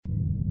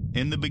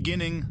In the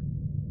beginning,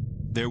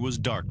 there was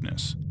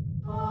darkness.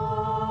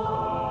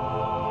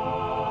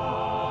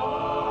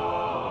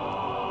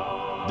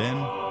 Then,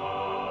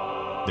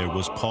 there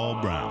was Paul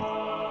Brown.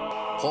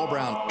 Paul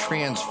Brown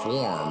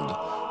transformed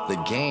the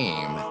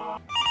game.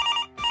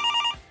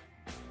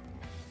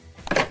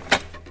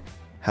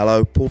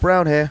 Hello, Paul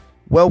Brown here.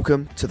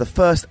 Welcome to the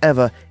first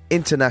ever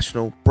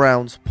International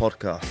Browns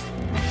podcast.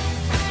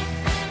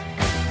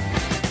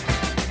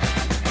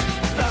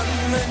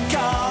 London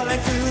calling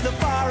to the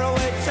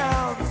faraway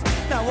towns.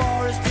 Now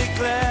war is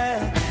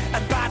declared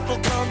and battle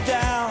come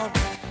down.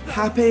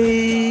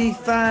 Happy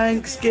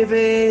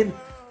Thanksgiving,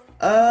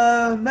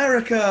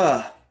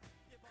 America.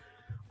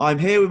 I'm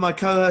here with my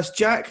co-host,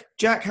 Jack.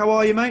 Jack, how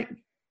are you, mate?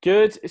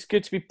 Good. It's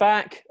good to be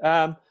back.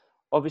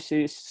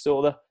 Obviously, it's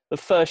sort of the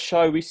first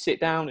show we sit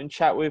down and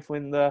chat with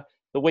when the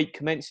week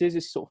commences.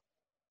 It's sort of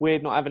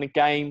weird not having a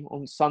game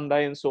on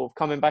Sunday and sort of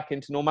coming back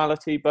into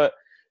normality. But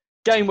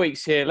game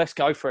week's here. Let's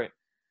go for it.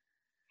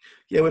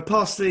 Yeah, we're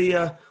past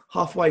the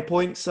halfway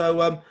point.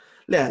 So,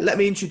 let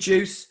me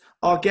introduce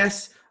our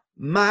guest,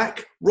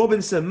 Mac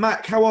Robinson.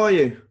 Mac, how are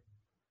you?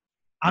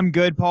 I'm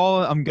good,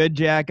 Paul. I'm good,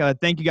 Jack.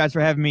 Thank you guys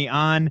for having me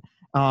on.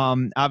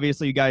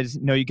 Obviously, you guys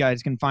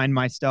can find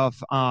my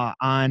stuff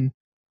on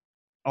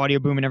Audio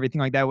Boom and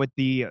everything like that with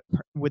the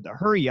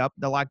Hurry Up,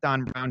 the Locked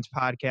On Browns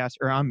podcast.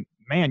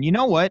 Man, you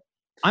know what?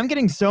 I'm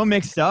getting so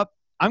mixed up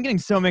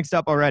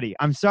already.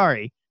 I'm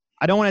sorry.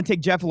 I don't want to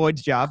take Jeff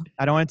Lloyd's job.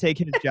 I don't want to take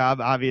his job,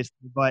 obviously.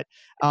 But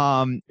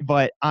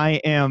I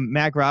am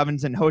Mac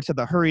Robinson, host of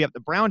the Hurry Up, the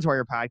Browns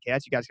Wire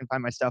podcast. You guys can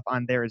find my stuff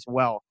on there as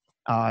well.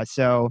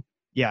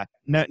 Yeah,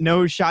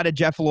 no shot at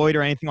Jeff Lloyd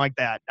or anything like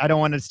that. I don't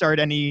want to start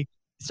any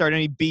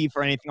beef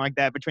or anything like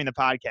that between the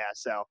podcasts.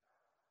 So,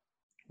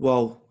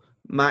 well,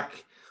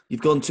 Mac,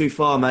 you've gone too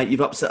far, mate.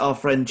 You've upset our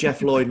friend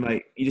Jeff Lloyd,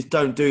 mate. You just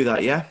don't do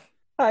that, yeah?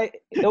 Hey,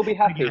 he'll be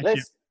happy.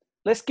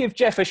 Let's give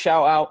Jeff a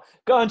shout out.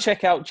 Go and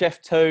check out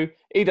Jeff too.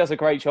 He does a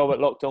great job at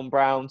Locked On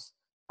Browns.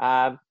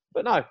 But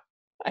no,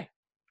 hey,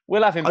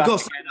 we'll have him back again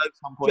at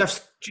some point.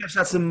 Jeff's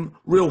had some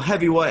real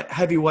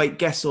heavyweight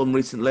guests on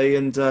recently,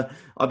 and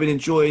I've been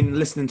enjoying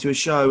listening to his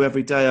show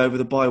every day over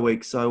the bye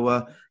week.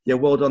 So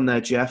well done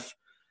there, Jeff.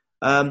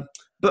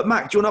 But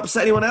Mac, do you want to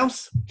upset anyone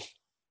else?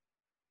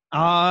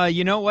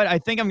 You know what? I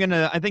think I'm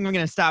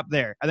gonna stop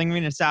there.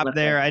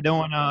 There. I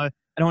don't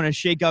want to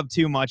shake up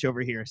too much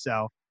over here.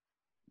 So.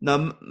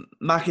 No,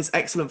 Mac is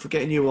excellent for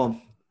getting you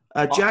on.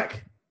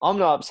 Jack? I'm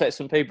going to upset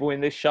some people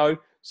in this show,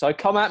 so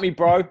come at me,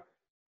 bro.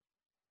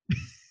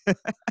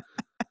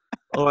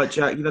 All right,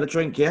 Jack, you've had a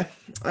drink, yeah?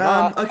 Okay.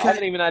 I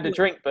haven't even had a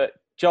drink, but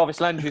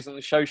Jarvis Landry's on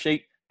the show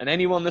sheet, and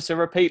anyone that's a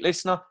repeat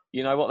listener,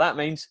 you know what that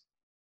means.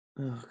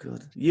 Oh,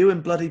 God. You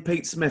and bloody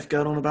Pete Smith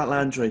going on about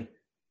Landry.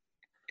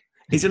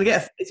 He's going to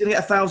get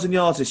 1,000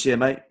 yards this year,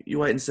 mate. You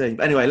wait and see.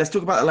 But anyway, let's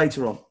talk about that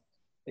later on.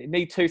 You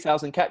need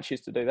 2,000 catches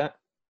to do that.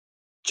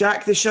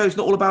 Jack, this show's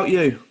not all about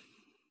you.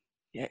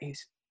 Yeah, it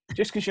is.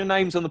 Just because your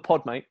name's on the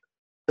pod, mate.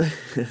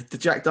 The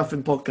Jack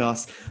Duffin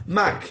podcast.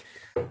 Mac,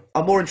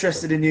 I'm more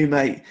interested in you,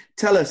 mate.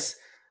 Tell us,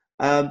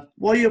 why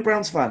are you a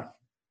Browns fan?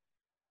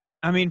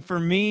 I mean, for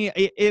me,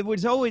 it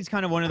was always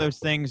kind of one of those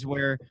things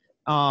where,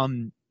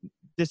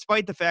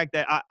 despite the fact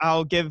that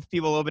I'll give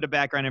people a little bit of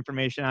background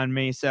information on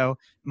me. So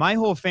my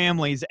whole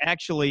family's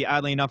actually,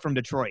 oddly enough, from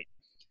Detroit.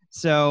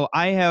 So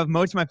I have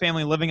most of my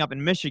family living up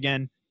in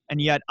Michigan,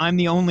 and yet I'm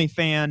the only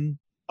fan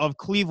of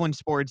Cleveland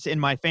sports in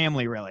my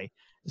family, really.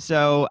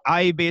 So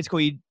I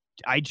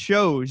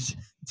chose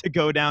to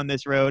go down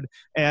this road,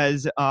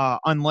 as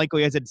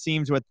unlikely as it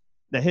seems with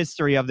the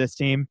history of this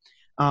team.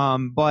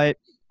 But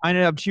I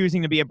ended up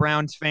choosing to be a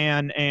Browns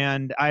fan,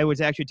 and I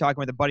was actually talking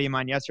with a buddy of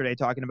mine yesterday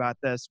talking about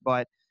this.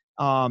 But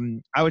I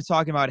was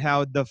talking about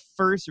how the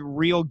first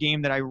real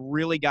game that I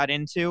really got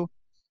into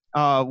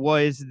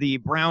was the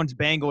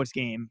Browns-Bengals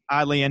game,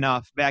 oddly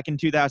enough, back in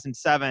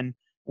 2007,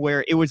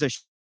 where it was a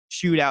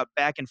shootout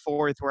back and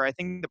forth where I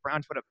think the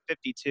Browns put up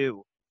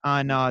 52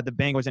 on the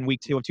Bengals in week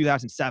 2 of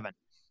 2007.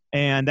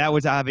 And that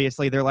was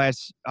obviously their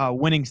last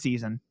winning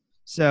season.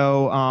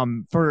 So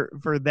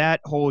for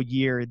that whole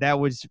year, that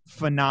was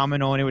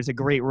phenomenal, and it was a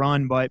great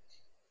run, but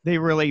they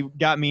really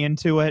got me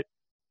into it.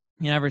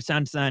 And ever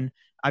since then,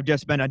 I've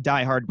just been a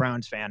diehard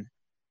Browns fan.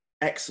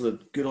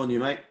 Excellent. Good on you,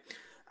 mate.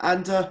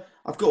 And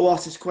I've got to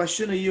ask this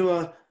question. Are you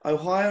a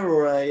Ohio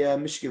or a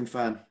Michigan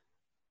fan?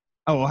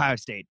 Oh, Ohio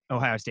State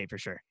for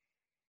sure.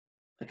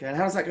 Okay, and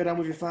how does that go down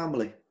with your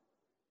family?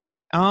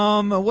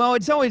 Well,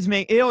 it always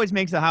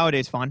makes the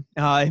holidays fun.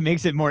 It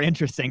makes it more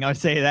interesting. I'll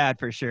say that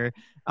for sure.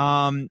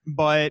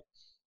 But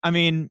I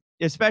mean,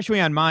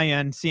 especially on my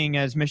end, seeing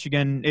as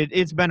Michigan,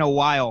 it's been a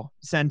while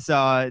since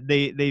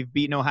they've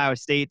beaten Ohio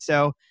State,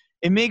 so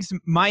it makes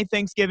my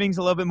Thanksgivings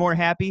a little bit more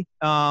happy.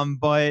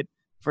 But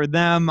for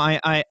them,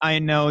 I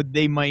know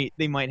they might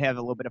have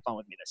a little bit of fun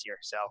with me this year.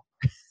 So.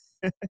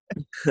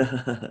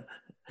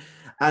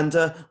 And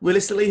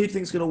realistically, who do you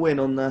think is going to win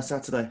on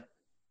Saturday?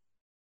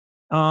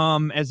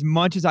 As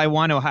much as I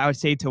want Ohio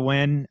State to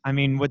win, I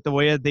mean, with the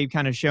way that they've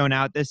kind of shown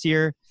out this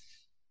year,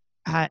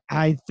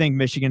 I think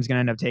Michigan's going to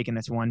end up taking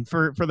this one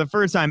for the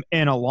first time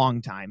in a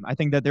long time. I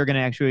think that they're going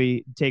to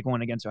actually take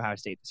one against Ohio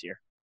State this year.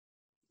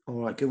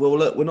 All right, good. Well,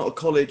 look, we're not a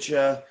college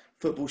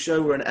football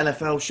show. We're an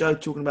NFL show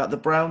talking about the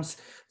Browns.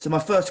 So my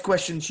first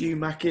question to you,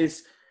 Mac,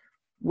 is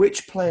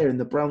which player in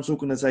the Browns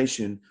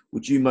organization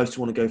would you most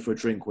want to go for a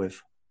drink with?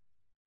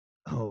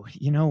 Oh,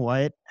 you know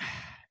what?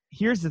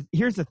 Here's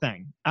the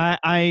thing.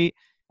 I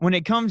when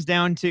it comes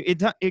down to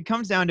it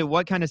comes down to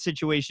what kind of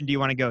situation do you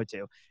want to go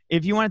to?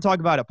 If you want to talk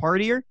about a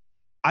partier,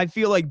 I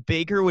feel like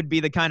Baker would be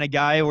the kind of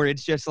guy where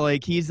it's just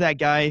like he's that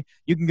guy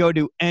you can go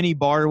to any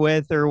bar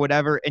with or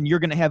whatever, and you're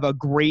going to have a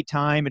great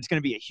time. It's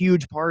going to be a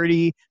huge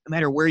party no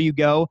matter where you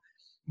go.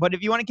 But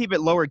if you want to keep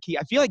it lower key,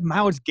 I feel like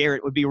Myles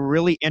Garrett would be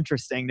really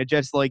interesting to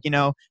just like,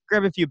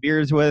 grab a few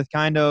beers with,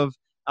 kind of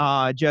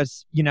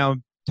just,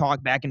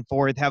 talk back and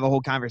forth, have a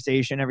whole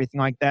conversation, everything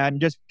like that,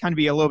 and just kind of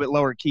be a little bit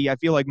lower key. I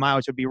feel like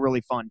Myles would be really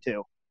fun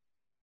too.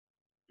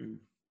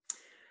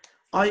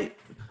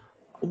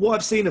 What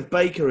I've seen of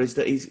Baker is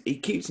that he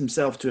keeps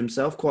himself to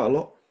himself quite a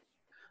lot.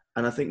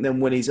 And I think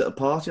then when he's at a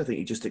party, I think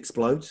he just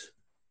explodes.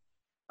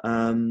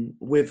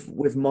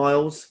 With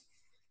Myles,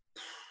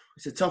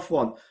 it's a tough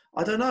one.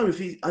 I don't know if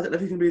he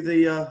can be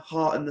the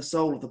heart and the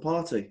soul of the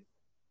party.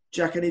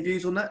 Jack, any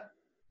views on that?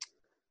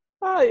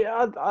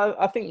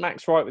 I think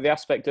Mac's right with the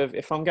aspect of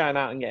if I'm going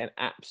out and getting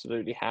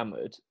absolutely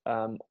hammered,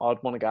 I'd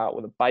want to go out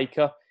with a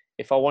Baker.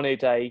 If I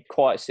wanted a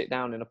quiet sit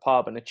down in a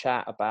pub and a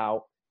chat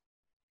about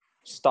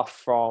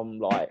stuff from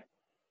like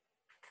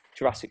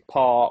Jurassic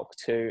Park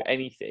to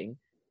anything,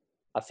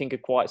 I think a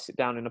quiet sit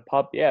down in a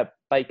pub. Yeah,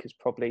 Baker's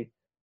probably,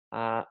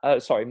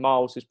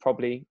 Myles is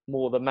probably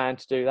more the man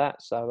to do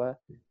that. So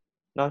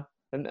no,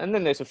 and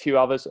then there's a few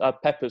others.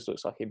 Peppers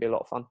looks like he'd be a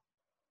lot of fun.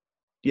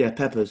 Yeah,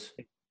 Peppers,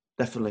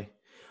 definitely.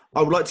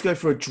 I would like to go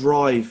for a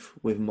drive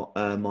with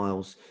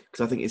Myles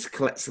because I think his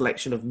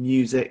selection of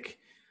music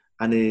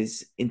and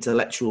his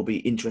intellectual will be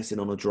interesting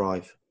on a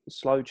drive.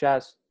 Slow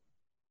jazz.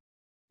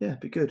 Yeah, it'd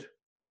be good.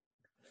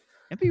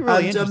 It'd be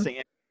really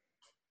interesting.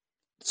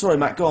 Sorry,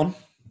 Matt, go on.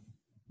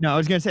 No, I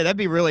was going to say that'd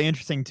be really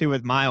interesting too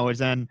with Myles,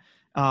 and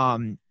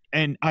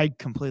I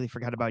completely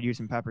forgot about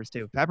using Peppers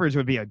too. Peppers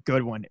would be a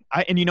good one.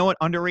 And you know what?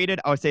 Underrated.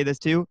 I would say this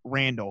too.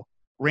 Randall.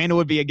 Randall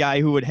would be a guy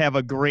who would have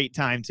a great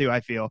time too, I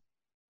feel.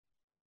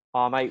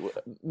 Oh, mate,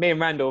 me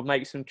and Randall would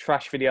make some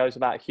trash videos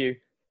about Hugh.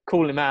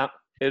 Call him out.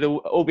 It'll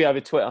all be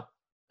over Twitter.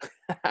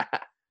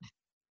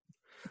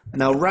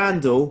 Now,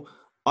 Randall,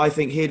 I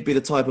think he'd be the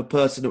type of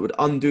person that would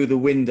undo the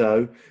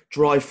window,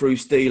 drive through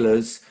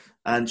Steelers,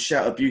 and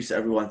shout abuse at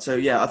everyone. So,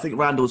 yeah, I think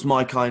Randall's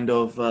my kind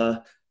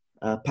of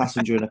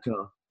passenger in a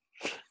car.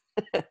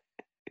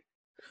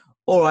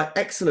 All right,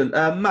 excellent.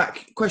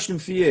 Mac, question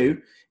for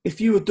you. If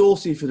you were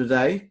Dorsey for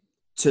today,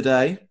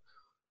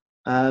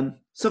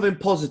 something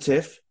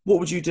positive, what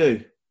would you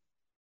do?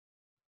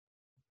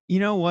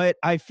 You know what?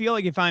 I feel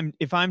like if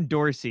I'm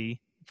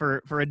Dorsey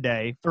for a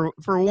day,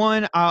 for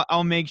one,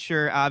 I'll make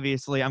sure,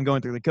 obviously, I'm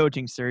going through the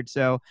coaching search,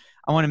 so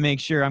I want to make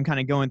sure I'm kind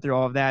of going through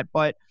all of that.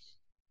 But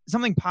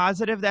something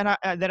positive that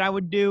I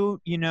would do,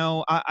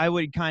 I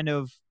would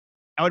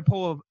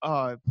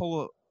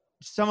pull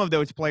some of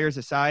those players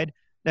aside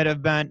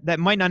that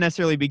might not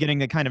necessarily be getting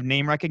the kind of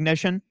name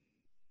recognition,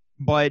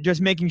 but just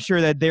making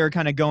sure that they're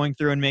kind of going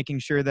through and making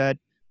sure that,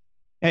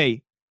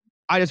 hey,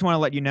 I just want to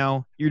let you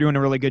know you're doing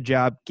a really good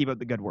job. Keep up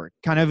the good work.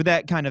 Kind of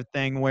that kind of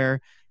thing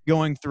where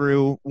going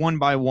through one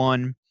by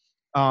one,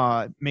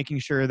 making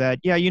sure that,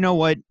 yeah, you know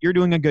what, you're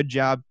doing a good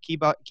job.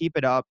 Keep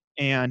it up,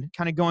 and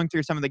kind of going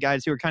through some of the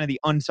guys who are kind of the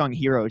unsung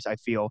heroes, I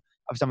feel,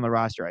 of some of the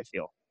roster, I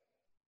feel.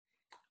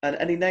 And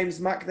any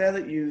names, Mac, there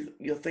that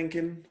you're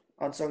thinking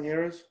unsung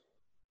heroes?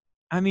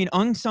 I mean,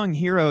 unsung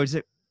heroes.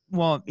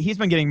 Well, he's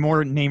been getting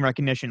more name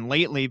recognition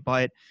lately,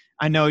 but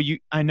I know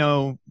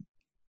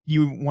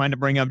you wanted to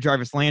bring up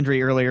Jarvis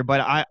Landry earlier, but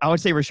I would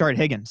say Rashard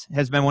Higgins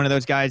has been one of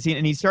those guys.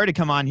 And he started to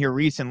come on here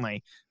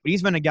recently, but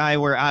he's been a guy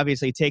where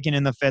obviously taken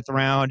in the 5th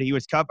round, he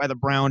was cut by the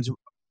Browns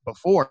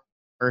before,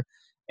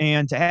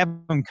 and to have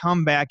him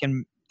come back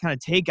and kind of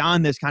take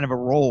on this kind of a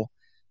role,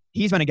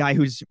 he's been a guy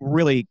who's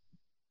really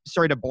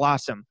started to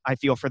blossom, I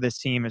feel, for this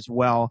team as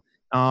well.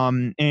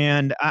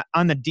 And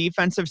on the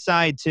defensive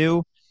side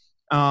too,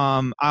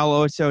 I'll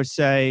also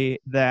say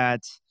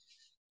that,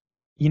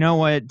 you know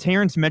what,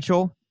 Terrence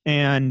Mitchell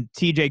and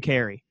TJ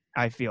Carey,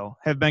 I feel,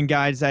 have been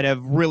guys that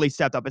have really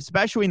stepped up,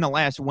 especially in the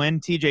last win.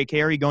 TJ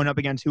Carey going up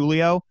against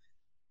Julio,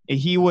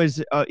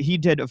 he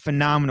did a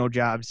phenomenal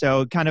job.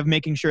 So kind of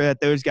making sure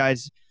that those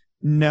guys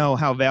know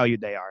how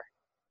valued they are.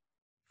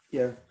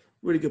 Yeah,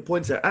 really good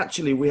points there.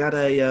 Actually, we had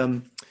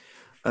a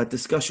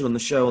discussion on the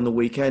show on the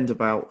weekend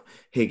about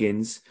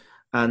Higgins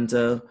and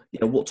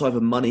what type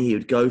of money he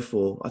would go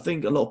for. I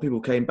think a lot of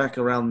people came back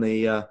around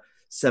the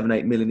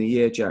 7-8 million a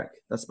year, Jack.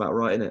 That's about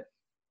right, isn't it?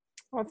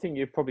 I think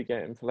you'd probably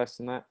get him for less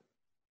than that.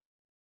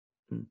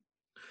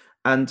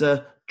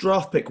 And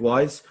draft pick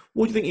wise,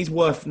 what do you think he's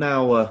worth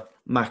now,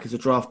 Mac, as a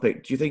draft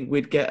pick? Do you think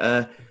we'd get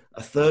a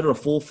 3rd or a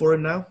 4th for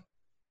him now?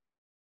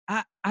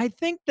 I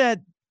think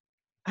that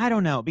I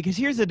don't know, because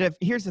here's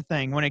the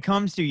thing. When it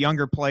comes to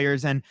younger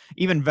players and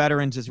even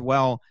veterans as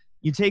well,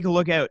 you take a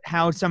look at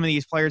how some of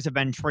these players have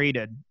been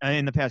traded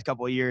in the past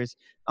couple of years.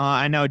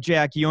 I know,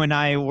 Jack, you and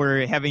I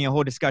were having a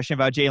whole discussion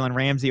about Jalen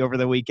Ramsey over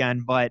the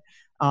weekend, but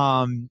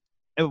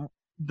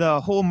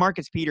the whole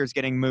Marcus Peters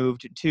getting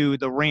moved to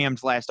the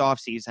Rams last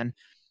offseason,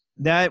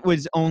 that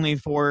was only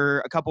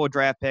for a couple of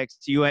draft picks.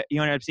 You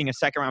ended up seeing a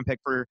second-round pick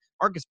for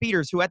Marcus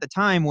Peters, who at the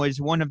time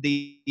was one of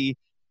the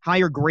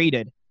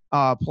higher-graded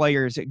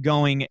players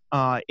going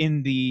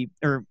in the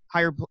 – or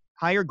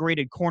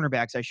higher-graded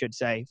cornerbacks, I should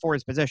say, for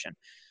his position.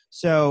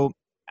 So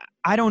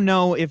I don't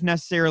know if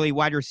necessarily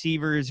wide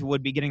receivers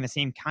would be getting the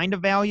same kind of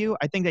value.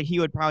 I think that he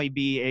would probably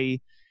be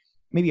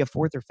maybe a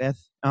fourth or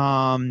fifth.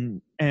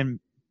 And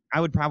I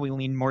would probably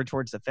lean more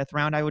towards the fifth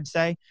round, I would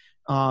say,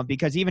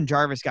 because even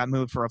Jarvis got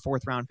moved for a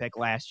fourth-round pick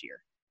last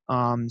year.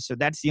 So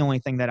that's the only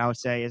thing that I would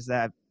say is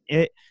that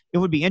it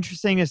would be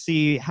interesting to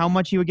see how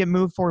much he would get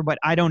moved for, but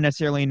I don't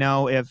necessarily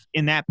know if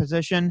in that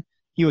position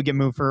he would get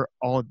moved for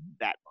all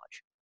that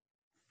much.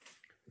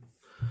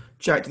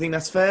 Jack, do you think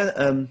that's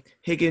fair?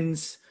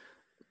 Higgins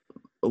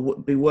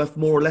would be worth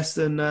more or less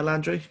than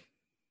Landry?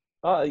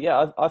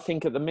 Yeah, I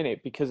think at the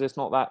minute, because there's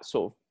not that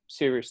sort of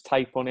serious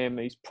tape on him,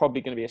 he's probably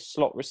going to be a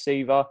slot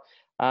receiver.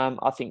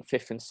 I think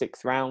 5th and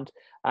 6th round.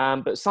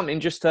 But something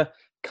just to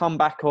come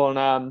back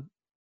on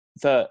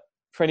for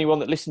anyone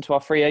that listened to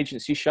our free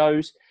agency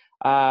shows,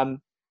 I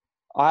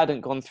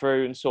hadn't gone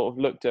through and sort of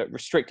looked at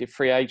restricted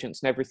free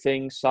agents and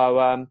everything.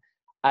 So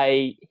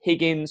a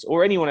Higgins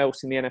or anyone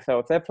else in the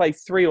NFL, if they play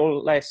 3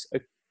 or less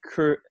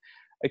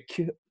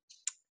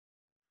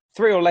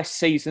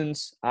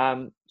seasons,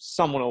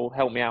 someone will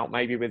help me out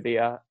maybe with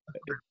the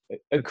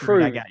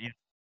accrued. I got you.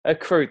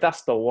 Accrued,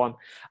 that's the one.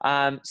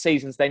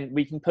 Seasons, then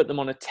we can put them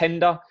on a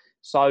tender.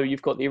 So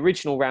you've got the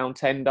original round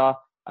tender,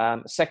 a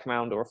second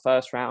round or a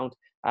first round.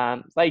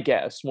 They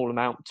get a small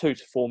amount, 2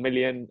 to 4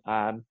 million.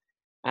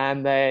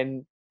 And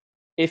then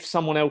if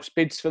someone else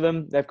bids for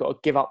them, they've got to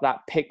give up that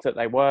pick that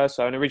they were.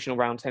 So an original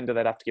round tender,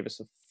 they'd have to give us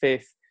a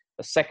 5th,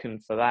 a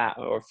second for that,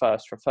 or a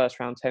first for a first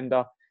round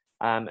tender.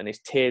 And it's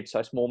tiered, so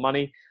it's more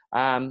money.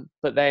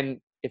 But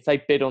then if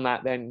they bid on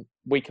that, then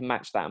we can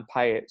match that and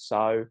pay it.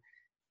 So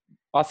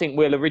I think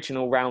we'll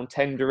original round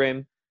tender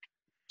him.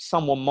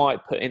 Someone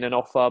might put in an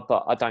offer,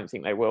 but I don't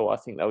think they will. I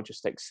think they'll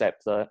just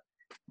accept that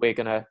we're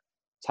going to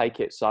take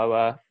it.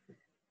 So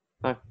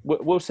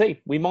we'll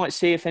see. We might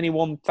see if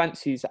anyone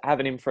fancies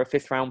having him for a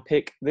 5th round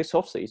pick this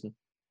offseason.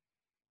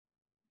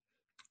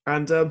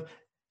 And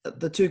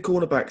the 2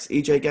 cornerbacks,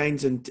 EJ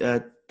Gaines and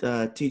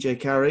TJ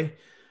Carey,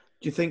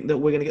 do you think that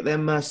we're going to get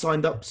them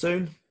signed up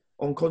soon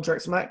on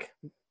contracts, Mac?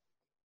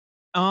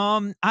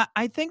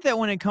 I think that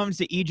when it comes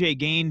to EJ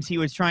Gaines, he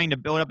was trying to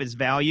build up his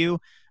value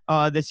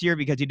this year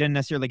because he didn't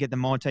necessarily get the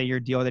multi-year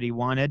deal that he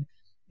wanted.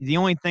 The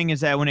only thing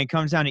is that when it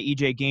comes down to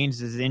EJ Gaines'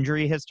 his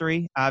injury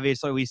history,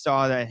 obviously we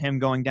saw that him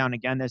going down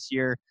again this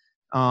year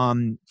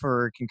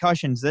for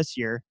concussions this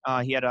year.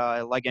 He had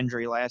a leg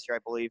injury last year, I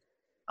believe.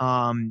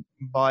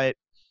 But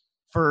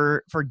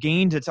for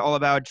Gaines, it's all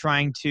about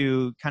trying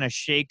to kind of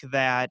shake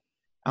that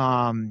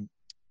kind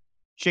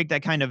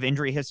of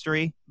injury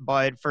history.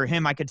 But for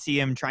him, I could see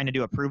him trying to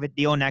do a prove-it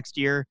deal next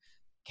year.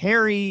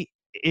 Carey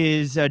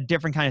is a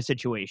different kind of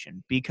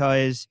situation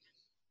because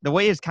the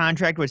way his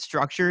contract was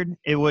structured,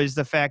 it was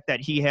the fact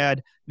that he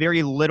had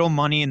very little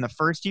money in the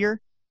first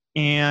year.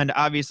 And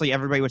obviously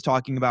everybody was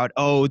talking about,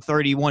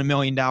 $31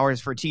 million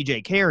for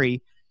TJ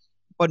Carey.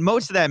 But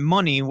most of that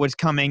money was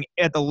coming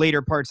at the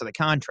later parts of the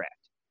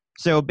contract.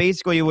 So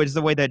basically it was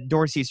the way that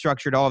Dorsey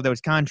structured all of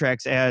those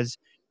contracts as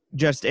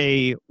just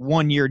a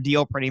 1-year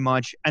deal pretty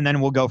much, and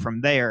then we'll go from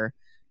there.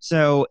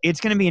 So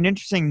it's going to be an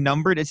interesting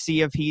number to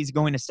see if he's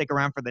going to stick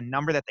around for the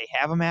number that they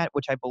have him at,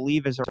 which I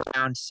believe is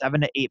around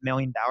 $7 to $8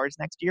 million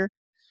next year.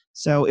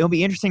 So it'll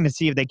be interesting to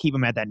see if they keep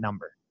him at that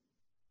number.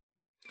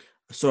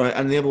 Sorry,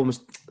 and the other one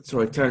was,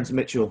 Terrence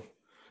Mitchell.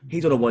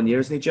 He's on a 1 year,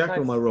 isn't he, Jack, or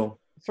am I wrong?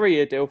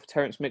 3-year deal for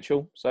Terrence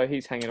Mitchell, so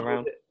he's hanging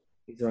around.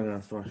 He's hanging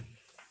around, sorry.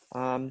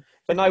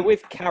 But no,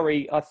 with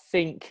Carey, I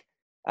think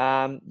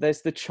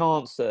there's the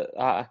chance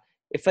that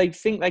if they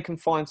think they can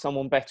find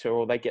someone better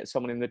or they get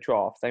someone in the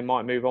draft, they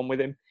might move on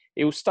with him.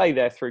 He will stay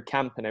there through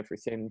camp and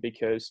everything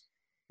because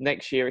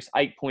next year it's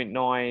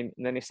 8.9,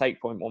 and then it's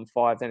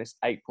 8.15, then it's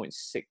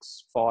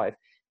 8.65.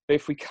 But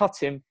if we cut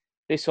him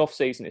this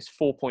offseason, it's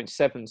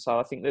 4.7. So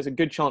I think there's a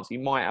good chance he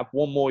might have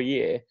 1 more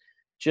year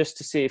just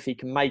to see if he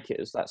can make it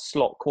as that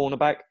slot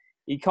cornerback.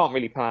 He can't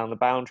really play on the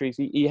boundaries.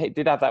 He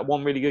did have that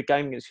one really good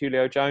game against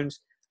Julio Jones,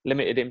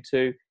 limited him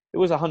to, it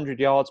was 100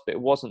 yards, but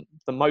it wasn't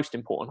the most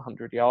important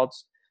 100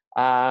 yards.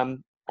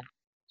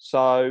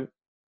 So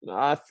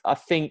I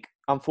think,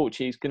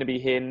 unfortunately, he's going to be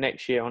here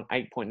next year on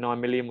 8.9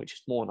 million, which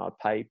is more than I'd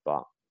pay,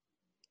 but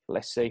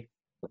let's see.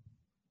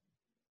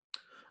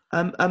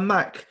 And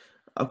Mac,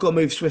 I've got to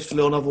move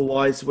swiftly on,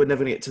 otherwise we're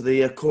never going to get to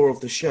the core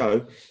of the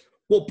show.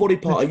 What body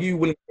part are you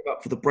willing to give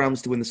up for the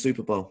Browns to win the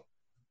Super Bowl?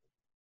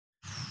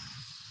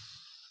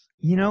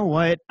 You know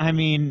what? I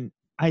mean,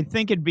 I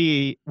think it'd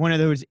be one of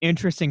those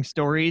interesting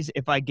stories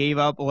if I gave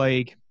up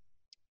like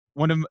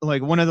one of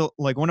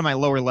my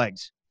lower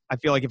legs. I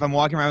feel like if I'm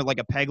walking around with like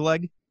a peg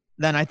leg,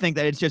 then I think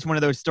that it's just one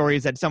of those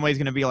stories that somebody's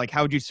going to be like,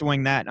 how'd you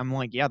swing that? And I'm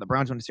like, yeah, the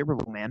Browns won the Super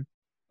Bowl, man.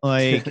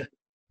 Like,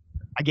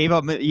 I gave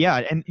up.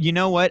 Yeah. And you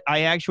know what?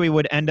 I actually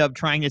would end up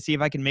trying to see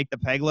if I can make the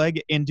peg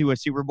leg into a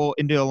Super Bowl,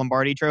 into a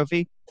Lombardi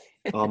trophy.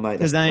 Oh, mate,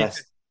 that's the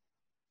best.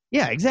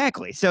 Yeah,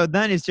 exactly. So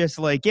then it's just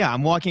like, yeah,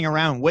 I'm walking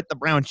around with the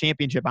Brown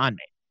championship on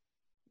me.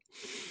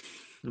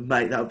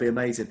 Mate, that would be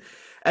amazing.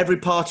 Every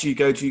party you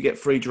go to, you get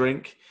free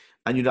drink,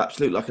 and you'd like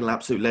an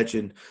absolute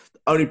legend. The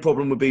only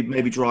problem would be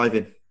maybe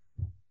driving.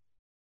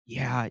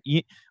 Yeah.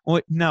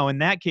 Well, no, in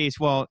that case,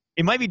 well,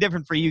 it might be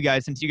different for you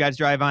guys since you guys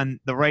drive on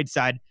the right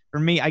side. For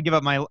me, I give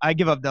up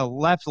the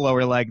left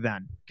lower leg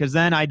then, because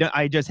then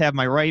I just have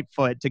my right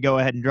foot to go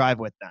ahead and drive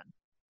with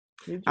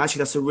then. Actually,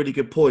 that's a really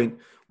good point.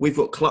 We've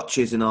got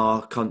clutches in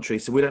our country,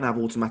 so we don't have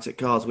automatic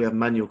cars. We have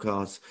manual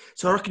cars.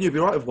 So I reckon you'll be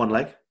right with one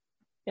leg.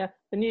 Yeah,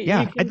 and you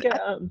can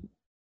get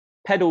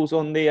pedals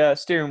on the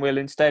steering wheel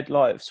instead,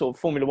 like sort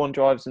of Formula One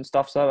drivers and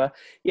stuff. So,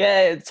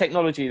 yeah,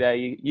 technology there,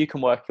 you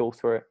can work all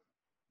through it.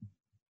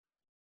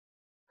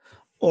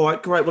 All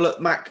right, great. Well,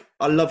 look, Mac,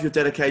 I love your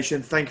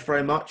dedication. Thank you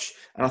very much.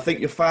 And I think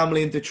your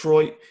family in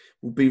Detroit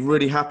will be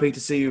really happy to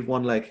see you with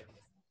one leg.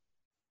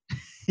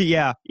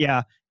 Yeah.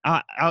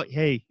 I'll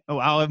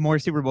have more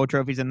Super Bowl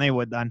trophies than they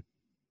would then.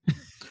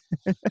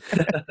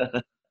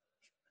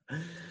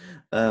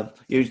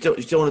 You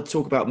don't want to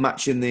talk about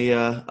matching the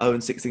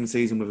 0-16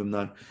 season with them,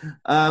 though.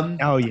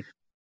 Oh, yeah.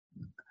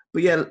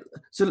 But yeah,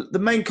 so the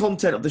main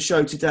content of the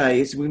show today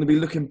is we're going to be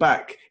looking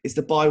back. It's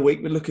the bye week.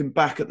 We're looking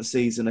back at the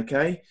season,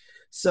 okay?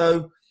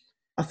 So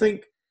I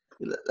think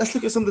let's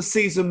look at some of the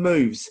season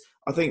moves.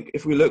 I think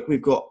if we look,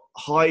 we've got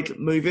Hyde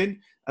moving.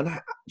 And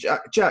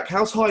Jack,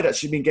 how's Hyde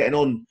actually been getting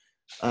on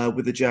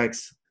with the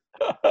Jags?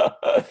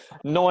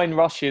 9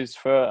 rushes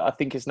for, I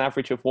think it's an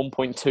average of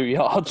 1.2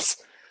 yards.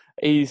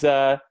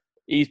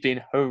 He's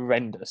been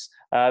horrendous.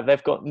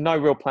 They've got no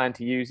real plan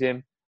to use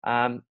him.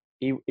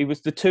 He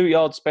was the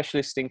 2-yard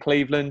specialist in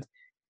Cleveland.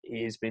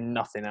 He's been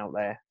nothing out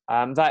there.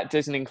 That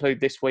doesn't include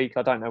this week.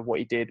 I don't know what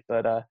he did,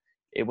 but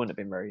it wouldn't have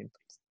been very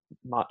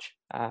much.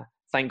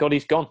 Thank God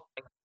he's gone.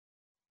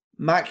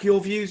 Mac, your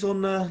views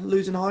on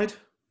losing Hyde?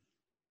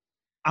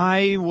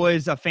 I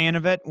was a fan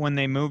of it when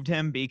they moved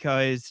him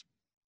because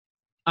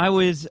I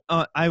was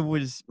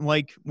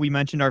like we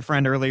mentioned our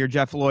friend earlier,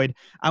 Jeff Lloyd.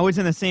 I was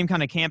in the same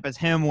kind of camp as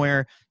him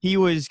where he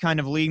was kind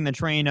of leading the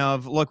train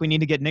of, look, we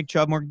need to get Nick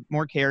Chubb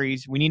more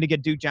carries. We need to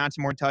get Duke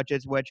Johnson more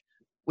touches, which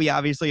we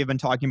obviously have been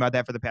talking about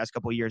that for the past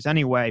couple of years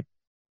anyway.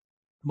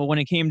 But when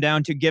it came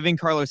down to giving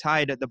Carlos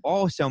Hyde the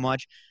ball so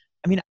much,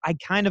 I mean, I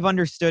kind of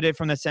understood it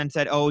from the sense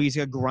that, oh, he's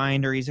a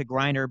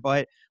grinder.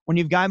 But when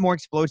you've got more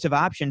explosive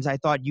options, I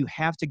thought you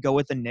have to go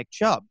with a Nick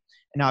Chubb.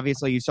 And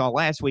obviously you saw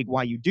last week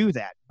why you do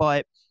that.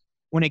 But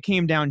when it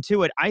came down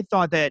to it, I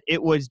thought that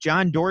it was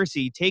John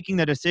Dorsey taking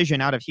the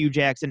decision out of Hugh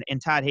Jackson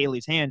and Todd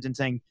Haley's hands and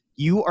saying,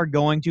 you are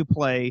going to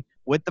play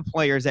with the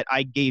players that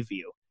I gave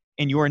you.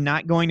 And you are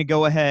not going to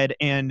go ahead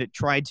and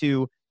try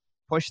to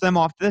push them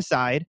off to the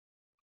side.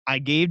 I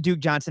gave Duke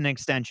Johnson an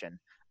extension.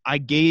 I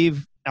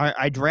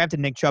drafted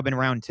Nick Chubb in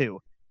round 2.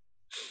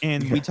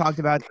 And we talked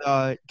about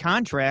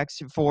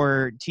contracts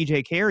for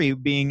TJ Carey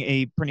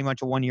being pretty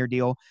much a 1-year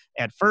deal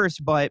at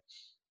first. But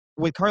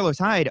with Carlos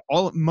Hyde,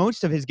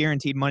 most of his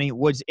guaranteed money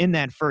was in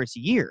that first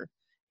year.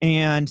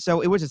 And so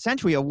it was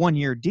essentially a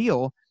 1-year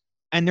deal.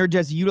 And they're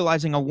just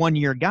utilizing a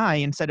 1-year guy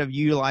instead of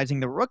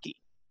utilizing the rookie.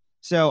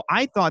 So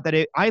I thought that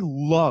I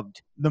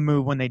loved the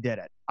move when they did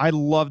it.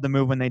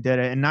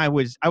 And I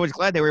was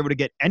glad they were able to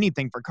get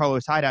anything for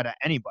Carlos Hyde out of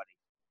anybody.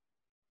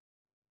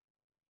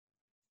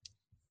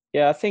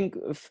 Yeah, I think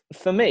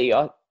for me,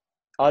 I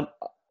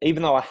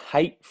even though I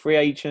hate free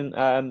agent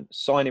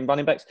signing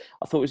running backs,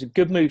 I thought it was a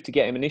good move to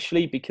get him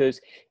initially because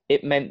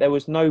it meant there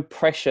was no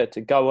pressure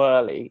to go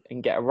early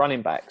and get a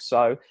running back.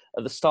 So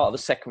at the start of the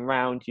second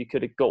round, you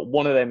could have got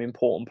one of them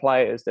important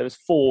players. There was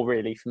 4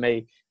 really for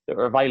me that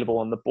were available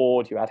on the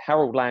board. You had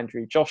Harold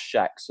Landry, Josh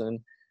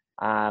Jackson,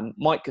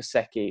 Mike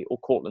Gesicki or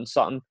Cortland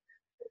Sutton.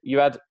 You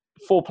had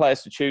 4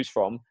 players to choose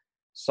from.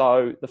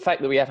 So the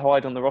fact that we had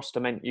Hyde on the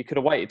roster meant you could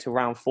have waited till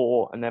round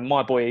 4 and then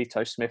my boy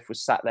Ito Smith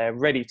was sat there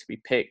ready to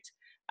be picked.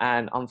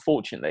 And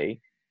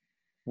unfortunately,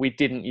 we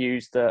didn't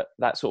use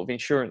that sort of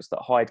insurance that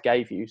Hyde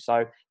gave you.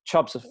 So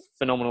Chubb's a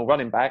phenomenal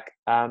running back.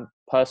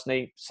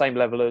 Personally, same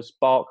level as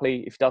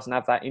Barkley if he doesn't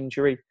have that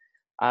injury.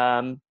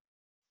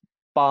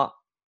 But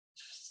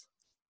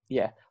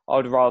yeah, I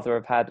would rather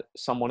have had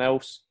someone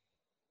else.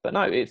 But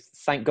no,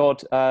 thank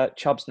God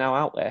Chubb's now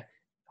out there.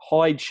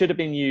 Hyde should have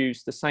been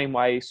used the same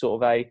way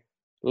sort of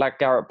like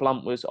Garrett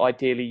Blunt was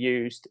ideally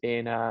used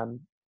in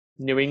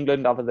New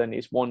England, other than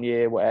his 1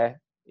 year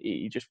where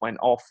he just went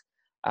off,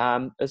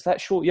 as that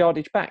short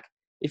yardage back.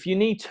 If you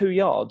need 2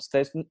 yards,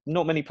 there's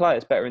not many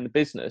players better in the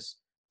business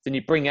than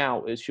you bring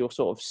out as your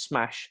sort of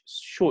smash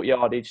short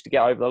yardage to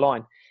get over the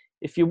line.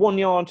 If you're 1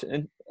 yard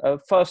and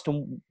first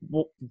and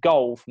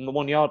goal from the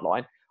 1 yard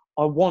line,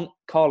 I want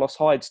Carlos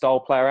Hyde style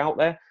player out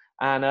there.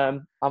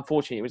 And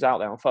unfortunately, he was out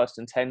there on 1st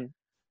and 10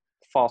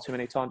 far too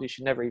many times. He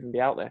should never even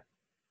be out there.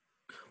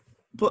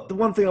 But the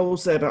one thing I will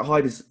say about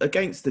Hyde is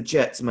against the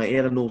Jets, mate, he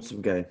had an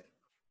awesome game.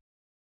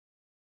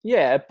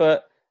 Yeah,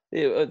 but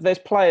there's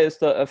players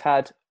that have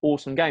had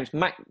awesome games.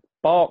 Matt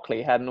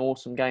Barkley had an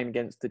awesome game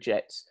against the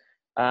Jets,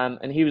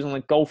 and he was on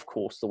a golf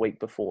course the week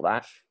before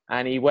that,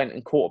 and he went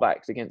and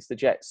quarterbacked against the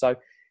Jets. So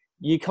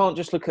you can't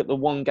just look at the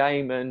one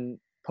game and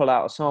pull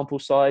out a sample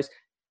size.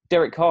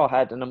 Derek Carr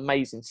had an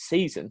amazing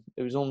season.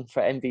 It was on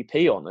for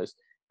MVP honours,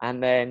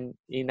 and then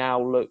he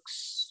now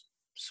looks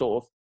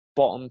sort of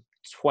bottom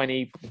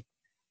 20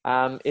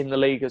 in the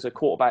league as a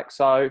quarterback.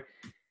 So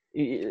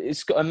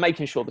it's got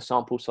making sure the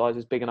sample size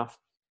is big enough.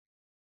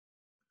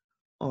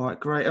 All right,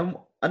 great. And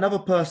another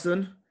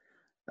person,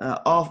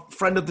 our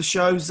friend of the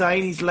show,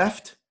 Zane, he's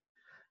left.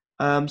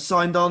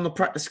 Signed on the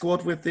practice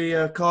squad with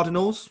the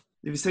Cardinals.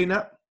 Have you seen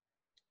that?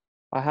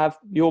 I have.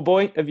 Your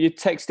boy, have you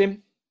texted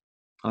him?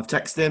 I've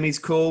texted him. He's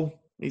cool.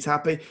 He's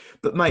happy.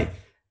 But, mate,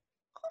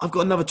 I've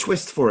got another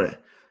twist for it.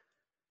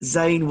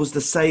 Zane was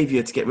the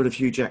saviour to get rid of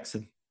Hugh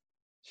Jackson.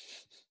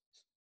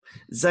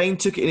 Zane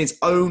took it in his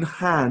own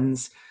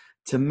hands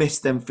to miss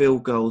them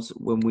field goals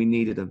when we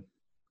needed them.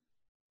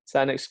 Is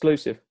that an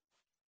exclusive?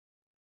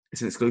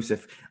 It's an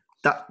exclusive.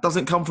 That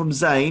doesn't come from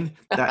Zane.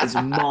 That is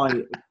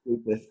my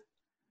exclusive.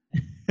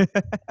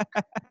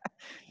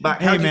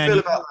 Mac, how do you feel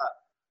about that?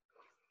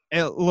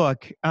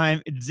 Look,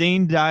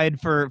 Zane died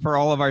for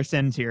all of our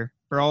sins here,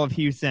 for all of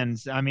Hugh's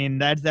sins. I mean,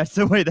 that's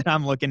the way that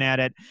I'm looking at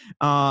it.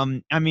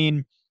 I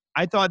mean,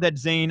 I thought that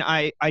Zane,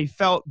 I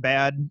felt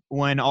bad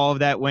when all of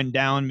that went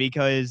down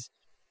because,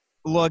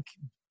 look,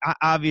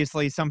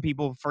 obviously some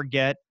people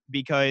forget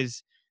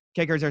because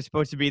kickers are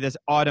supposed to be this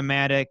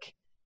automatic,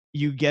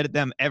 you get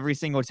them every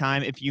single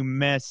time. If you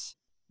miss,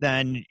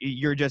 then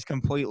you're just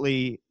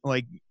completely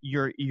like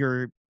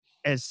you're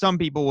as some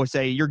people will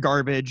say, you're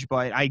garbage,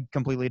 but I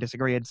completely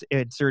disagree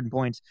at certain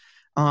points.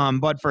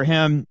 But for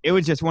him, it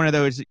was just one of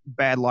those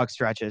bad luck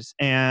stretches.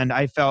 And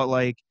I felt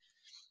like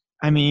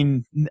he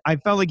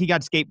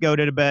got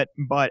scapegoated a bit,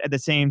 but at the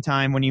same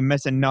time, when you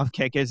miss enough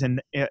kicks in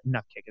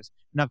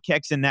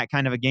that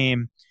kind of a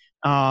game,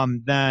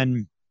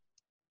 then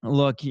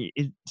look,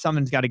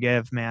 something's got to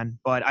give, man.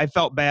 But I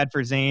felt bad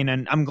for Zane,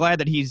 and I'm glad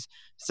that he's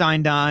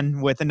signed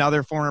on with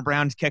another former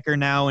Browns kicker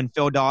now, and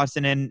Phil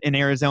Dawson in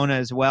Arizona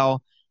as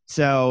well.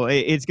 So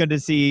it's good to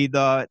see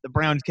the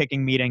Browns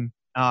kicking meeting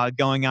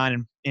going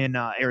on in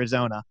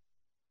Arizona.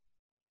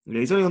 Yeah,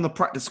 he's only on the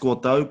practice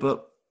squad, though,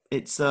 but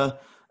it's a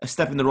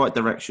step in the right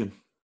direction.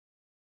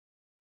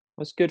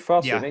 That's good for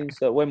us. Yeah. It means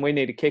that when we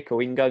need a kicker,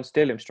 we can go and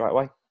steal him straight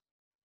away.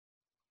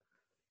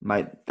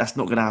 Mate, that's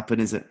not going to happen,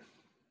 is it?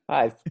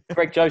 If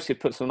Greg Joseph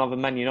puts on another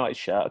Man United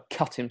shirt, I'll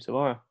cut him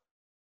tomorrow.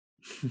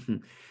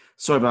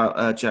 Sorry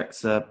about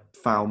Jack's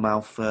foul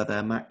mouth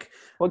there, Mac.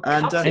 Well,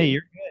 And cut Hey, him.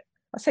 you're good.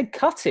 I said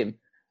cut him.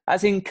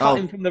 As in cut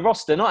him from the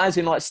roster, not as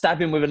in like stab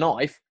him with a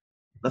knife.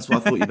 that's what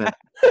I thought you meant.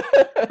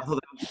 I thought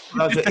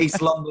that was your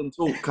East London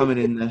talk coming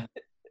in there.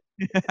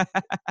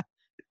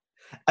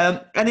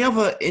 Any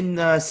other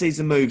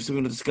in-season moves we're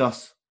going to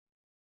discuss?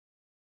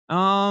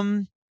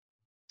 The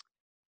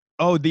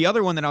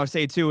other one that I would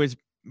say too is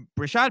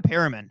Rashad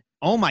Perriman.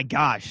 Oh my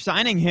gosh,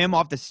 signing him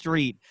off the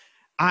street.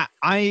 I'm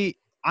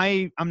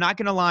not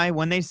gonna lie.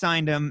 When they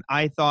signed him,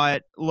 I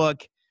thought,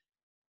 look,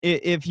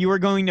 if you were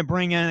going to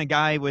bring in a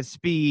guy with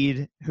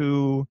speed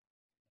who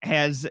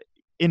has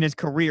in his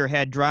career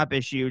had drop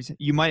issues,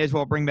 you might as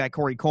well bring back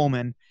Corey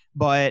Coleman.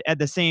 But at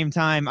the same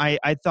time,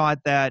 I thought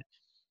that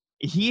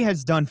he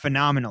has done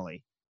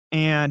phenomenally.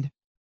 And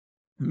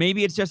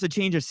maybe it's just a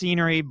change of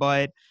scenery,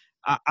 but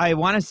I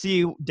want to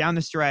see down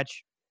the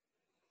stretch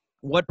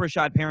what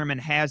Rashad Perriman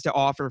has to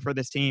offer for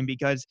this team,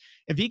 because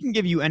if he can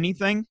give you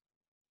anything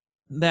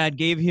that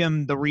gave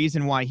him the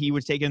reason why he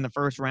was taken in the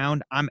first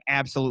round, I'm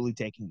absolutely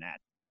taking that.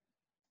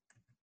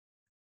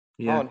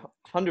 Yeah.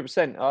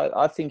 100%.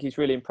 I think he's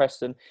really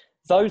impressed. And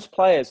those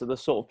players are the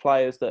sort of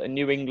players that in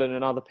New England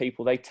and other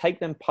people, they take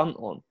them punt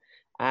on.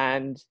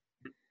 And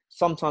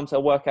sometimes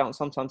they'll work out and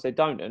sometimes they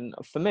don't. And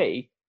for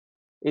me,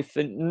 if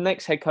the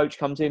next head coach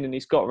comes in and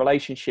he's got a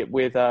relationship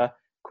with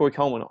Corey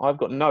Coleman, I've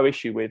got no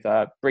issue with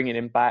bringing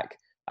him back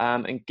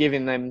and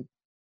giving them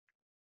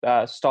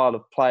style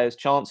of players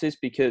chances,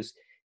 because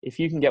if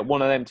you can get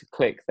one of them to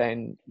click,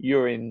 then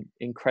you're in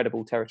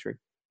incredible territory.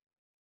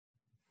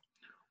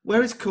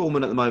 Where is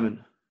Coleman at the moment?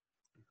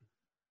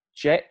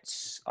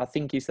 Jets, I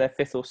think he's their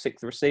 5th or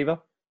 6th receiver.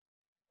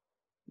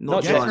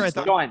 Not Jets, Giants.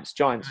 right?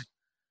 Giants.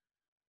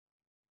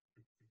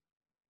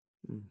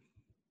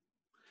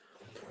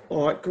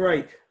 All right,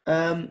 great.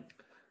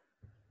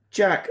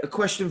 Jack, a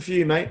question for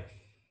you, mate.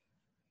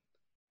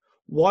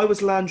 Why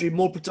was Landry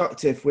more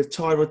productive with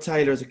Tyrod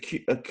Taylor as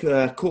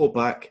a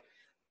quarterback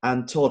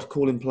and Todd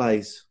calling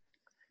plays?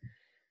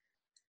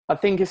 I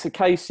think it's a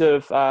case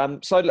of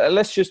so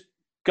let's just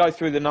go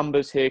through the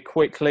numbers here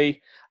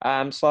quickly.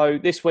 So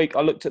this week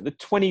I looked at the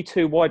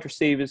 22 wide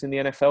receivers in the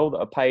NFL that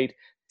are paid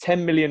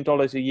 $10 million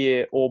a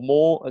year or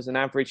more as an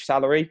average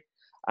salary.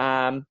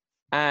 And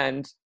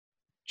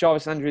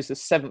Jarvis Landry is the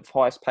 7th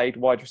highest paid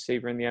wide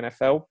receiver in the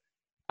NFL.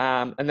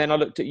 And then I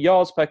looked at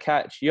yards per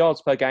catch,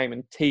 yards per game,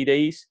 and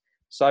TDs.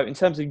 So in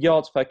terms of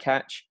yards per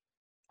catch,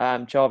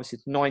 Jarvis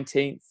is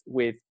 19th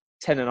with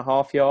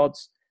 10.5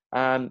 yards,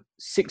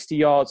 60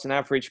 yards on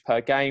average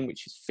per game,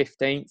 which is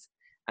 15th,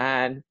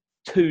 and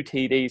 2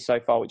 TDs so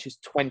far, which is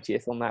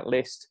 20th on that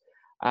list.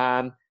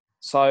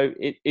 So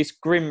it's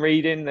grim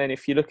reading. Then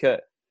if you look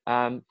at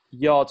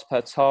yards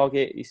per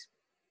target, he's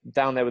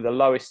down there with the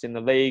lowest in the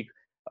league,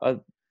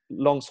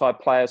 alongside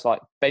players like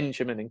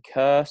Benjamin and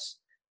Curse.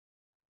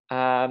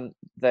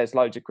 There's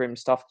loads of grim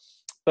stuff.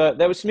 But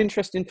there was some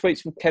interesting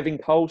tweets from Kevin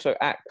Cole, so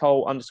at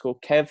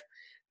Cole_Kev,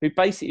 who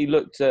basically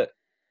looked at,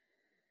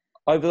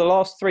 over the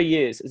last 3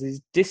 years, as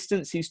his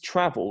distance he's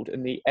travelled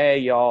and the air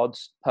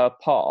yards per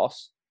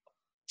pass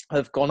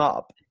have gone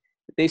up,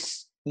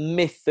 this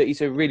myth that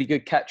he's a really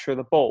good catcher of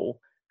the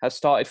ball has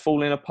started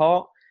falling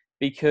apart,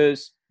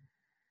 because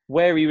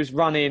where he was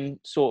running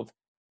sort of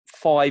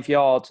 5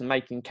 yards and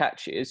making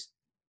catches,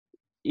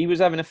 he was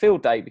having a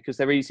field day because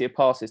they're easier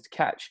passes to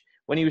catch.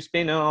 When he was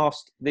being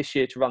asked this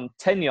year to run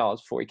 10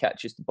 yards before he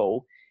catches the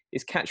ball,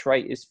 his catch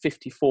rate is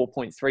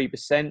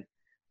 54.3%.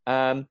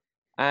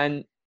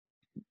 And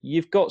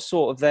you've got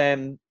sort of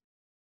them,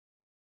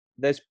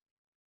 there's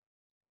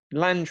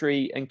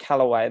Landry and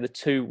Callaway are the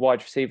 2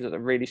 wide receivers that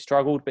have really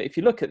struggled. But if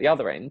you look at the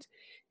other end,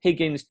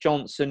 Higgins,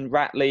 Johnson,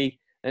 Ratley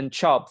and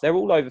Chubb, they're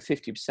all over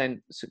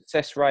 50%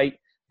 success rate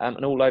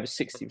and all over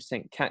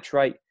 60% catch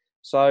rate.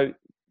 So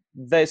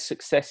there's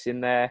success in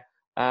there.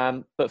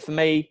 But for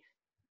me,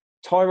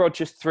 Tyrod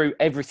just threw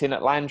everything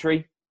at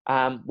Landry,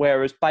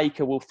 whereas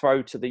Baker will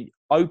throw to the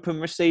open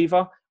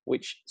receiver,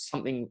 which is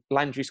something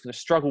Landry's going to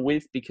struggle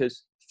with,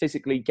 because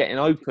physically getting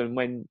open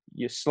when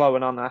you're slow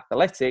and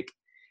unathletic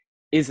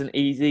isn't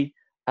easy.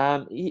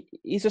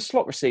 He's a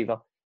slot receiver.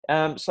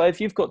 So if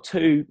you've got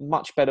 2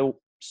 much better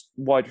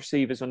wide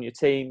receivers on your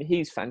team,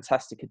 he's a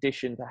fantastic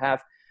addition to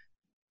have.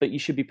 But you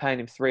should be paying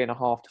him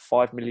 $3.5 to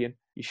 $5 million.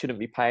 You shouldn't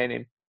be paying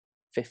him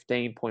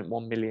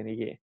 $15.1 million a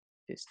year.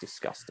 It's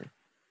disgusting.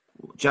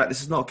 Jack,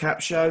 this is not a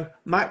cap show.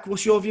 Mac,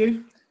 what's your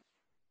view?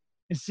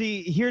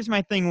 See, here's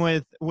my thing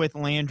with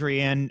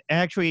Landry, and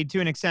actually,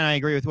 to an extent, I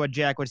agree with what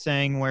Jack was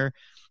saying, where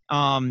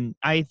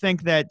I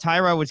think that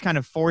Tyrod was kind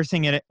of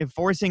forcing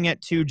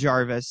it to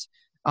Jarvis,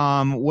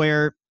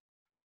 where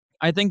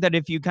I think that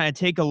if you kind of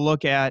take a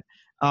look at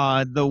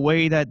the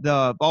way that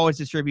the ball is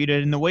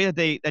distributed and the way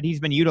that he's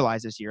been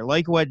utilized this year,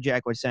 like what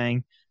Jack was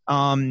saying,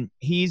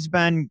 he's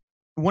been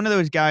one of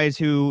those guys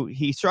who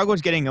he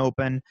struggles getting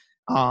open.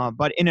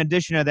 But in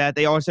addition to that,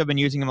 they also have been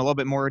using him a little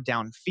bit more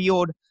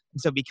downfield. And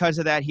so because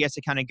of that, he has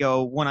to kind of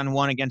go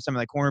one-on-one against some of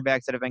the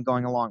cornerbacks that have been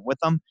going along with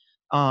them.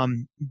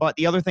 But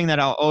the other thing that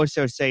I'll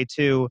also say,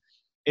 too,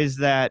 is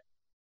that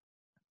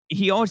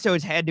he also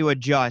has had to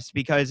adjust,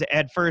 because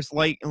at first,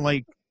 like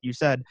you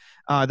said,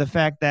 the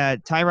fact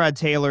that Tyrod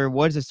Taylor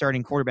was a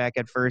starting quarterback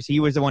at first, he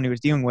was the one who was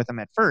dealing with him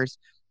at first.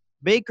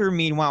 Baker,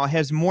 meanwhile,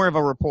 has more of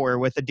a rapport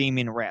with the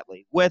Damian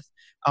Ratley, with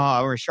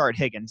Rashard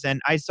Higgins. And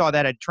I saw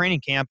that at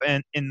training camp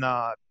and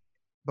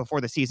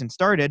before the season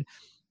started,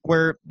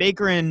 where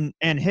Baker and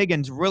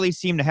Higgins really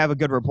seem to have a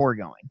good rapport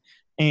going.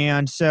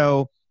 And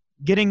so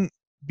being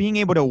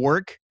able to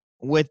work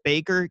with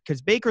Baker,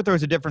 because Baker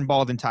throws a different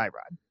ball than Tyrod.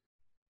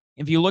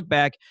 If you look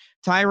back,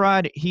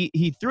 Tyrod,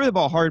 he threw the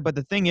ball hard, but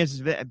the thing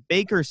is that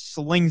Baker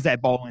slings that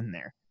ball in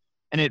there,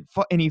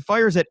 and he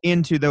fires it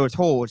into those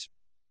holes.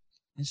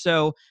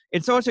 So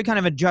it's also kind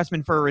of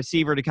adjustment for a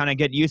receiver to kind of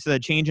get used to the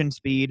change in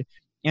speed.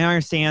 And I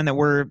understand that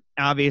we're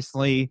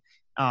obviously,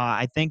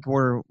 I think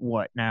we're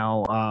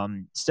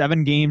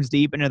 7 games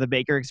deep into the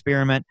Baker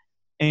experiment.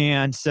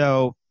 And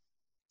so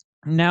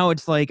now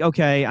it's like,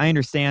 okay, I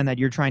understand that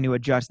you're trying to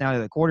adjust now to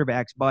the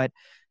quarterbacks, but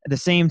at the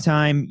same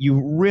time, you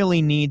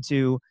really need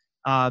to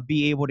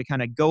be able to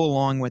kind of go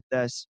along with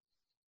this.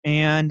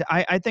 And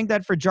I think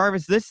that for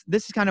Jarvis, this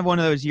is kind of one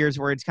of those years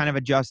where it's kind of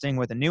adjusting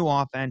with a new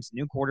offense,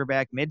 new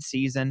quarterback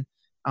mid-season.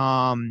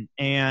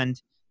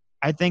 And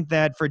I think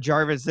that for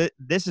Jarvis,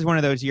 this is one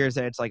of those years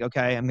that it's like,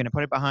 okay, I'm going to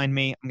put it behind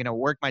me. I'm going to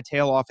work my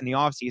tail off in the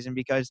offseason,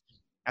 because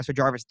that's what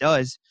Jarvis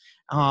does.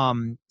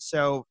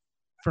 So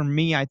for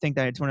me, I think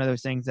that it's one of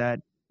those things that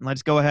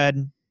let's go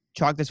ahead,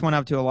 chalk this one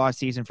up to a lost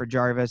season for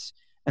Jarvis,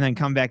 and then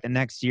come back the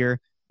next year.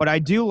 But I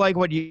do like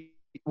what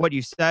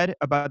you said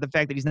about the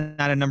fact that he's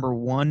not a number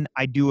 1.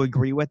 I do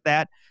agree with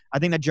that. I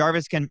think that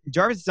Jarvis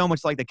is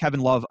almost like the Kevin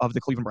Love of the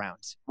Cleveland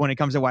Browns when it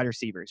comes to wide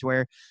receivers,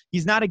 where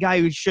he's not a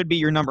guy who should be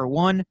your number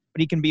 1, but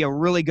he can be a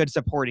really good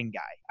supporting guy,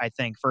 I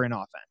think, for an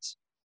offense.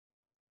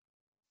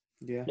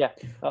 Yeah,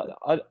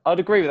 I'd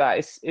agree with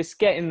that. It's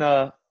getting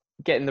the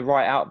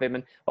right out of him,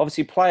 and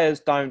obviously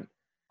players don't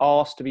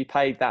ask to be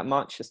paid that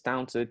much. It's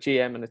down to the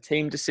GM and a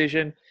team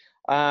decision.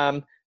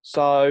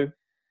 So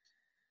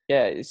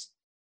yeah,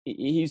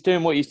 he's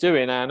doing what he's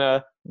doing,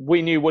 and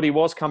we knew what he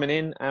was coming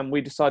in, and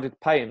we decided to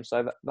pay him.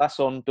 So that's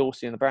on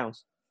Dorsey and the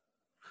Browns.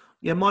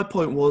 Yeah, my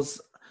point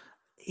was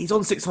he's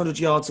on 600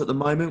 yards at the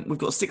moment. We've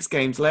got 6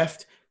 games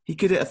left. He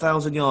could hit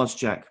 1,000 yards,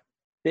 Jack.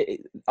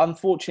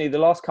 Unfortunately, the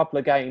last couple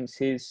of games,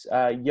 his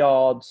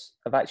yards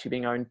have actually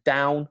been going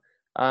down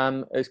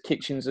as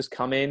Kitchens has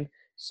come in.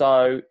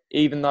 So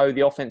even though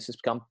the offense has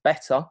become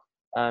better,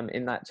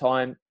 in that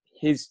time.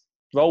 His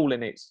role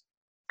in it's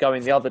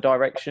going the other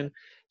direction.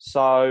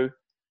 So,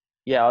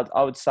 yeah,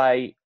 I would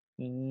say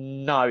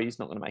no, he's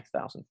not going to make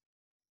 1,000.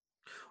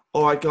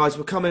 All right, guys,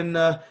 we're coming.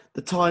 The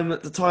time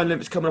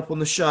limit's coming up on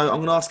the show. I'm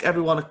going to ask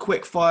everyone a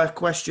quick fire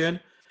question,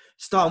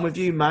 starting with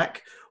you,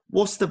 Mac.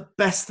 What's the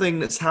best thing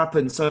that's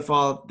happened so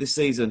far this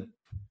season?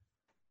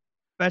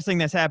 Best thing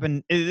that's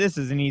happened. This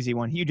is an easy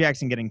one. Hugh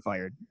Jackson getting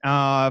fired.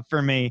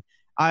 For me,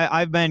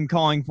 I've been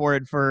calling for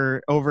it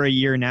for over a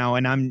year now,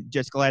 and I'm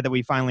just glad that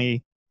we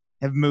finally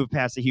have moved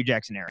past the Hugh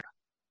Jackson era.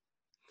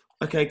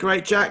 Okay,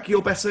 great. Jack,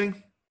 your best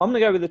thing? I'm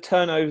going to go with the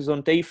turnovers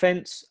on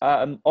defense.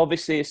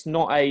 Obviously, it's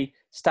not a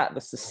stat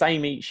that's the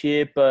same each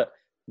year, but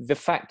the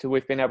fact that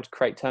we've been able to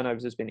create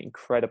turnovers has been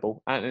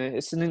incredible. And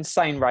it's an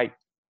insane rate.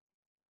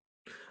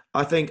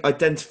 I think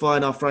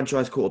identifying our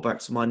franchise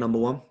quarterbacks is my number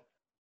one.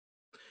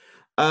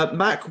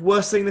 Mac,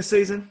 worst thing this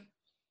season?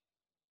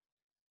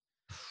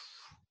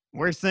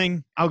 Worst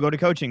thing, I'll go to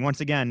coaching once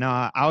again.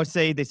 I'll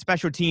say the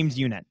special teams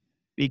unit,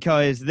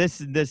 because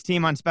this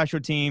team on special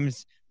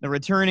teams, the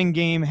returning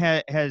game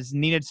has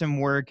needed some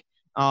work,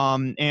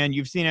 and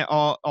you've seen it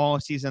all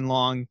season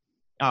long.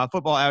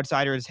 Football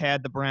Outsiders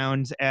had the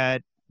Browns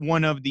at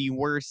one of the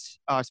worst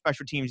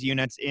special teams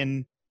units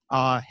in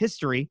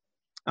history,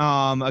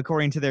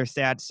 according to their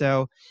stats.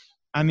 So,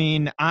 I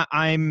mean,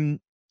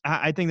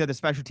 I think that the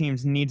special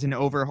teams needs an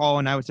overhaul,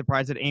 and I was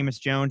surprised that Amos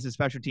Jones, the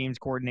special teams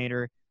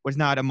coordinator, was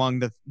not among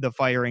the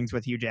firings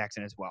with Hugh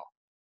Jackson as well.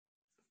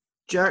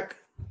 Jack?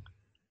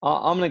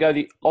 I'm going to go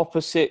the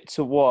opposite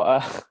to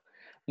what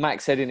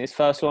Max said in his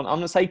first one. I'm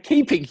going to say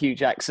keeping Hugh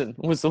Jackson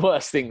was the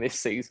worst thing this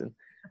season.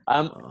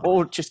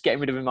 Or just getting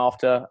rid of him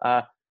after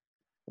a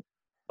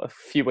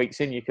few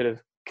weeks in, you could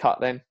have cut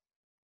then.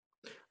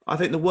 I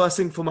think the worst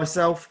thing for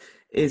myself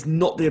is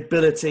not the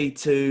ability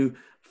to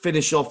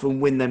finish off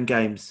and win them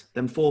games.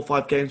 Them 4 or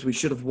 5 games we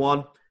should have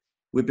won.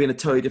 We'd be in a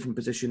totally different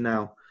position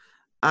now.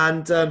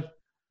 And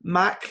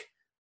Mac,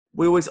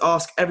 we always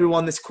ask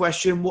everyone this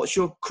question. What's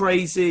your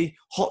crazy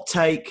hot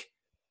take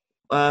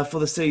for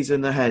the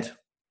season ahead?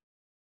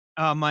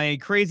 My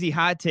crazy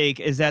hot take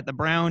is that the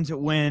Browns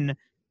win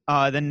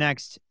the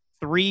next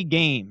 3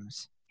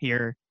 games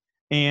here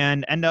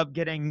and end up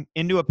getting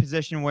into a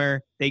position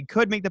where they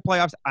could make the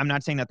playoffs. I'm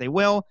not saying that they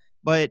will,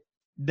 but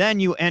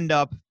then you end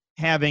up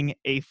having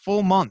a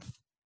full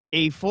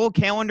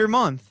calendar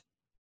month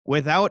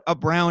without a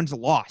Browns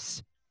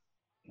loss,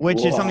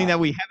 which is something that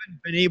we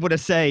haven't been able to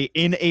say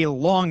in a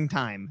long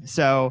time.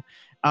 So,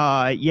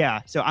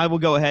 so I will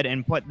go ahead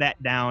and put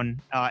that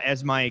down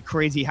as my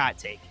crazy hot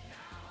take.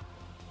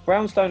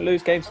 Browns don't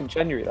lose games in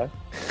January, though.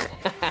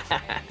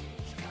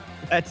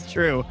 That's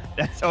true.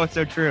 That's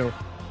also true.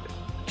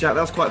 Jack,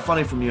 that was quite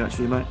funny from you,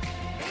 actually, mate.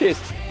 Cheers.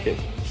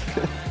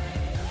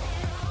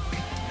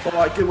 All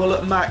right, good. Well,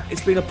 look, Mac,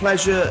 it's been a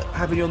pleasure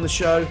having you on the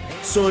show.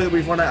 Sorry that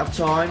we've run out of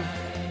time.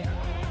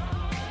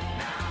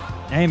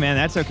 Hey, man,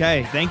 that's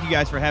okay. Thank you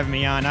guys for having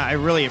me on. I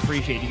really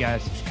appreciate you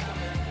guys.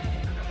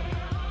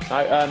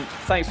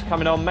 Thanks for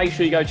coming on. Make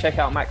sure you go check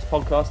out Mac's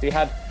podcast. He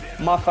had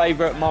my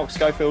favourite, Mark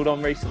Schofield,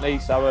 on recently,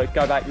 so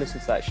go back and listen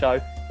to that show.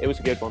 It was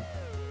a good one.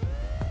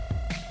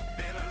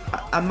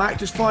 And Mac,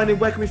 just where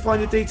can we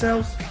find your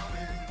details?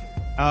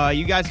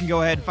 You guys can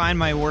go ahead and find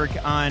my work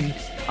on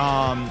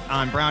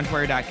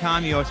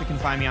browntwitter.com. You also can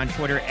find me on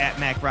Twitter at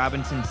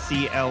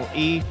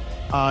MacRobinsonCLE.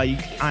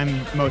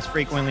 I'm most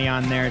frequently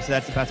on there, so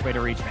that's the best way to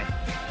reach me.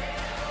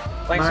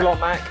 Thanks a lot,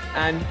 Mac.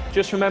 And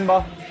just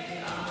remember,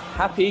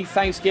 happy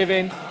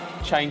Thanksgiving.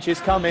 Change is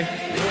coming.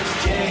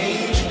 There's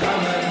change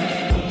coming.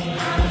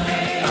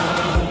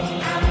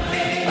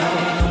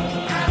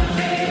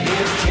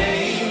 There's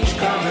change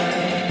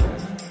coming.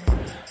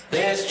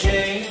 There's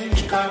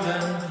change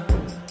coming.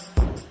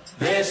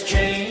 There's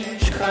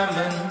change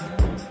coming.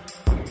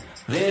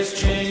 There's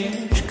change.